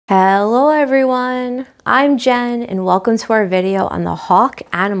Hello everyone, I'm Jen and welcome to our video on the hawk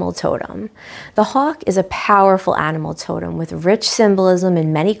animal totem. The hawk is a powerful animal totem with rich symbolism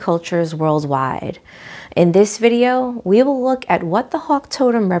in many cultures worldwide. In this video, we will look at what the hawk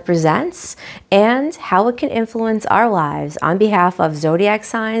totem represents and how it can influence our lives on behalf of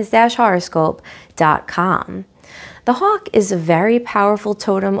zodiacsigns-horoscope.com. The hawk is a very powerful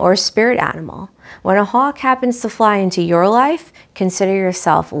totem or spirit animal. When a hawk happens to fly into your life, consider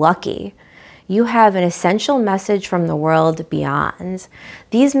yourself lucky. You have an essential message from the world beyond.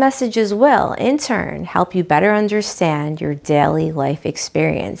 These messages will, in turn, help you better understand your daily life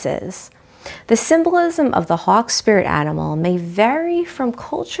experiences. The symbolism of the hawk spirit animal may vary from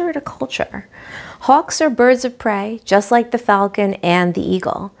culture to culture. Hawks are birds of prey, just like the falcon and the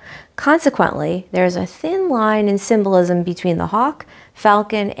eagle. Consequently, there is a thin line in symbolism between the hawk,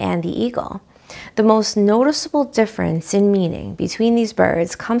 falcon, and the eagle. The most noticeable difference in meaning between these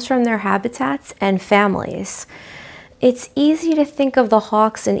birds comes from their habitats and families. It's easy to think of the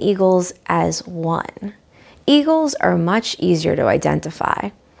hawks and eagles as one. Eagles are much easier to identify.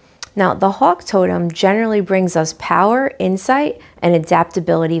 Now, the hawk totem generally brings us power, insight, and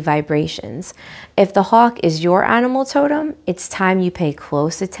adaptability vibrations. If the hawk is your animal totem, it's time you pay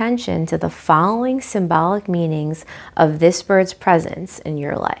close attention to the following symbolic meanings of this bird's presence in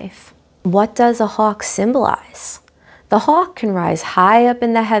your life. What does a hawk symbolize? The hawk can rise high up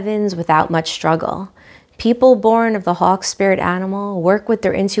in the heavens without much struggle. People born of the hawk spirit animal work with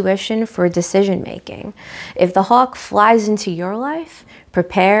their intuition for decision making. If the hawk flies into your life,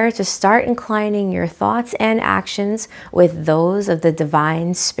 prepare to start inclining your thoughts and actions with those of the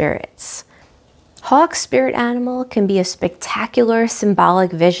divine spirits. Hawk spirit animal can be a spectacular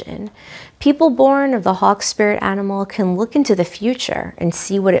symbolic vision. People born of the hawk spirit animal can look into the future and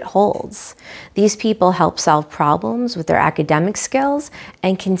see what it holds. These people help solve problems with their academic skills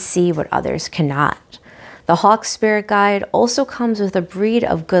and can see what others cannot. The hawk spirit guide also comes with a breed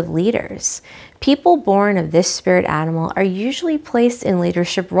of good leaders. People born of this spirit animal are usually placed in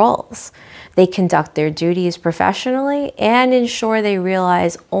leadership roles. They conduct their duties professionally and ensure they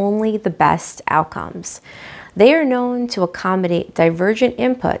realize only the best outcomes. They are known to accommodate divergent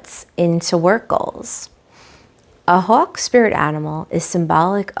inputs into work goals. A hawk spirit animal is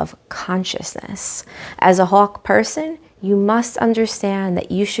symbolic of consciousness. As a hawk person, you must understand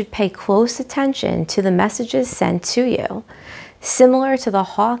that you should pay close attention to the messages sent to you. Similar to the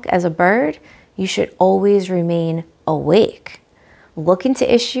hawk as a bird, you should always remain awake. Look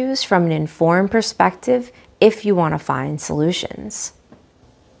into issues from an informed perspective if you want to find solutions.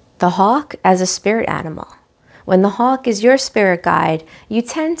 The hawk as a spirit animal. When the hawk is your spirit guide, you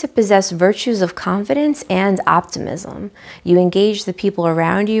tend to possess virtues of confidence and optimism. You engage the people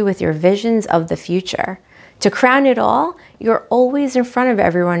around you with your visions of the future. To crown it all, you're always in front of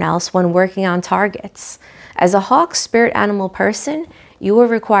everyone else when working on targets. As a hawk spirit animal person, you are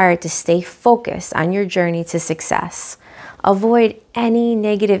required to stay focused on your journey to success. Avoid any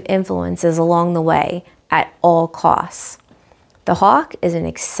negative influences along the way at all costs. The hawk is an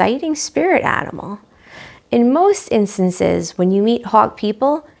exciting spirit animal. In most instances, when you meet hawk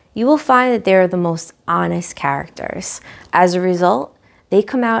people, you will find that they are the most honest characters. As a result, they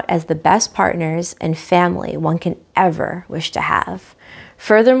come out as the best partners and family one can ever wish to have.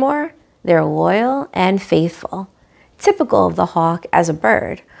 Furthermore, they're loyal and faithful. Typical of the hawk as a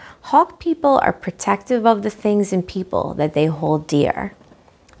bird, hawk people are protective of the things and people that they hold dear.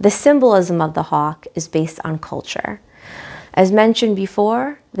 The symbolism of the hawk is based on culture. As mentioned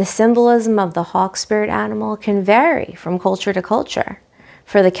before, the symbolism of the hawk spirit animal can vary from culture to culture.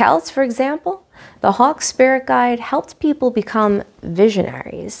 For the Celts, for example, the hawk spirit guide helped people become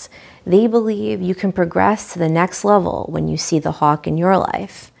visionaries. They believe you can progress to the next level when you see the hawk in your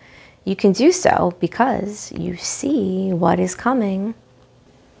life. You can do so because you see what is coming.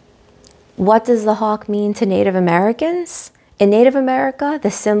 What does the hawk mean to Native Americans? In Native America,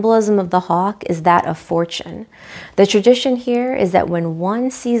 the symbolism of the hawk is that of fortune. The tradition here is that when one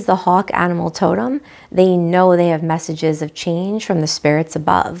sees the hawk animal totem, they know they have messages of change from the spirits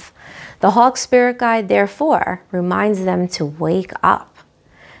above. The hawk spirit guide, therefore, reminds them to wake up.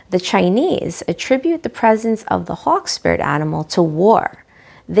 The Chinese attribute the presence of the hawk spirit animal to war.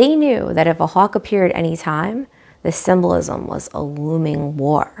 They knew that if a hawk appeared any time, the symbolism was a looming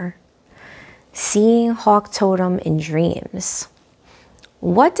war. Seeing hawk totem in dreams.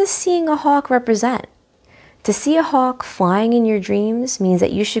 What does seeing a hawk represent? To see a hawk flying in your dreams means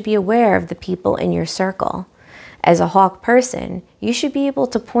that you should be aware of the people in your circle. As a hawk person, you should be able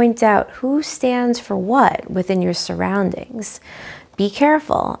to point out who stands for what within your surroundings. Be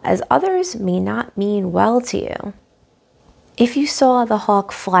careful, as others may not mean well to you. If you saw the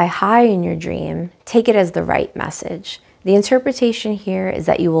hawk fly high in your dream, take it as the right message. The interpretation here is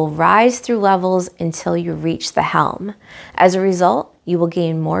that you will rise through levels until you reach the helm. As a result, you will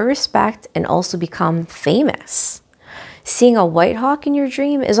gain more respect and also become famous. Seeing a white hawk in your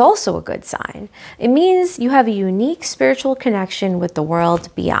dream is also a good sign. It means you have a unique spiritual connection with the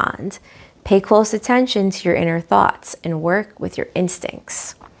world beyond. Pay close attention to your inner thoughts and work with your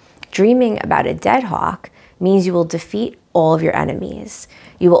instincts. Dreaming about a dead hawk means you will defeat all of your enemies.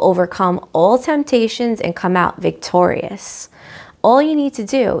 You will overcome all temptations and come out victorious. All you need to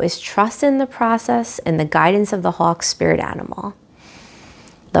do is trust in the process and the guidance of the hawk spirit animal.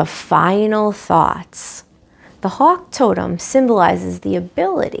 The final thoughts. The hawk totem symbolizes the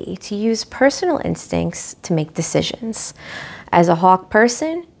ability to use personal instincts to make decisions. As a hawk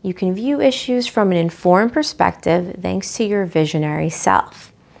person, you can view issues from an informed perspective thanks to your visionary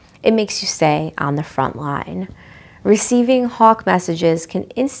self. It makes you stay on the front line. Receiving hawk messages can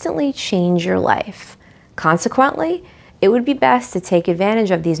instantly change your life. Consequently, it would be best to take advantage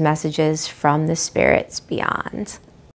of these messages from the spirits beyond.